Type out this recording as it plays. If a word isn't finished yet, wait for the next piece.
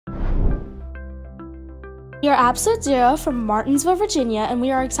We are Absolute Zero from Martinsville, Virginia, and we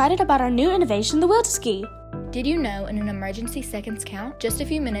are excited about our new innovation, the Will-to-Ski. Did you know in an emergency seconds count, just a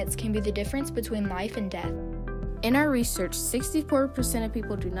few minutes can be the difference between life and death? In our research, 64% of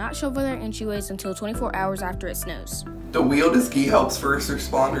people do not shovel their entryways until 24 hours after it snows. The Wheel-to-Ski helps first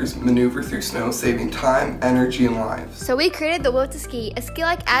responders maneuver through snow, saving time, energy, and lives. So we created the Will-to-Ski, a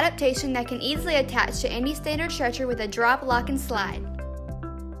ski-like adaptation that can easily attach to any standard stretcher with a drop, lock, and slide.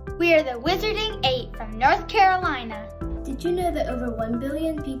 We are the Wizarding 8 from North Carolina. Did you know that over 1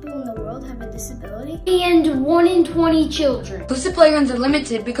 billion people in the world have a disability? And 1 in 20 children. Boosted playgrounds are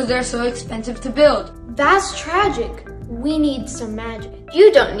limited because they're so expensive to build. That's tragic. We need some magic.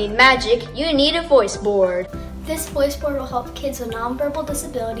 You don't need magic, you need a voice board. This voice board will help kids with nonverbal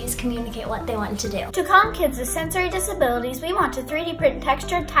disabilities communicate what they want to do. To calm kids with sensory disabilities, we want to 3D print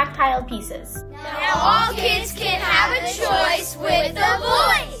textured tactile pieces. Now all kids can have a choice with a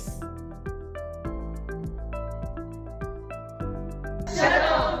voice.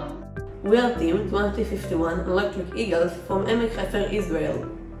 We're Team 2051 Electric Eagles from Emek Hefer, Israel.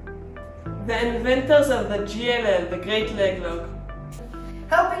 The inventors of the GLL, the Great Leg Lock.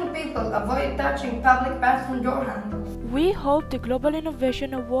 Helping people avoid touching public bathroom door handles. We hope the Global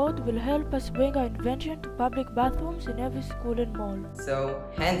Innovation Award will help us bring our invention to public bathrooms in every school and mall. So,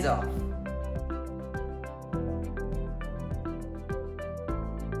 hands off.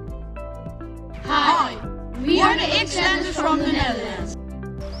 Hi, we are the Xlanders from the Netherlands.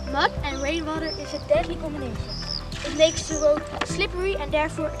 Mud and rainwater is a deadly combination. It makes the road slippery and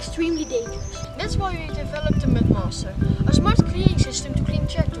therefore extremely dangerous. That's why we developed the Mudmaster, a smart cleaning system to clean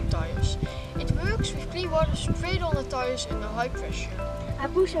tractor tires. It works with clean water straight on the tires under high pressure. A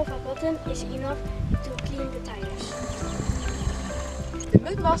push of a button is enough to clean the tires. The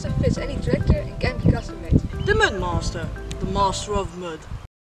Mudmaster fits any tractor and can be custom made. The Mudmaster, the master of mud.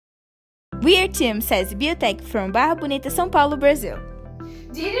 We are Team SESI Biotech from Barra Bonita, São Paulo, Brazil.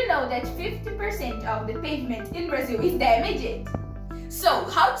 Did you know that 50% of the pavement in Brazil is damaged? So,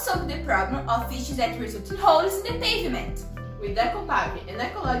 how to solve the problem of fishes that result in holes in the pavement? We decompose an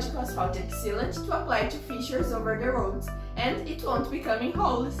ecological asphaltic sealant to apply to fissures over the roads, and it won't become in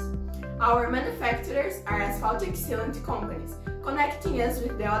holes. Our manufacturers are asphaltic sealant companies, connecting us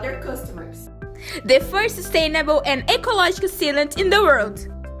with the other customers. The first sustainable and ecological sealant in the world.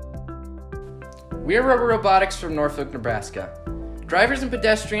 We are Rubber Robotics from Norfolk, Nebraska. Drivers and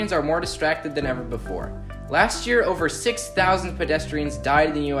pedestrians are more distracted than ever before. Last year, over 6,000 pedestrians died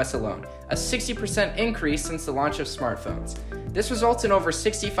in the US alone, a 60% increase since the launch of smartphones. This results in over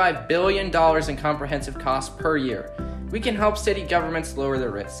 $65 billion in comprehensive costs per year. We can help city governments lower the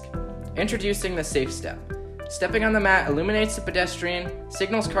risk. Introducing the Safe Step. Stepping on the mat illuminates the pedestrian,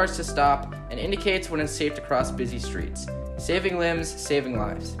 signals cars to stop, and indicates when it's safe to cross busy streets. Saving limbs, saving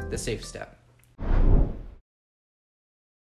lives. The Safe Step.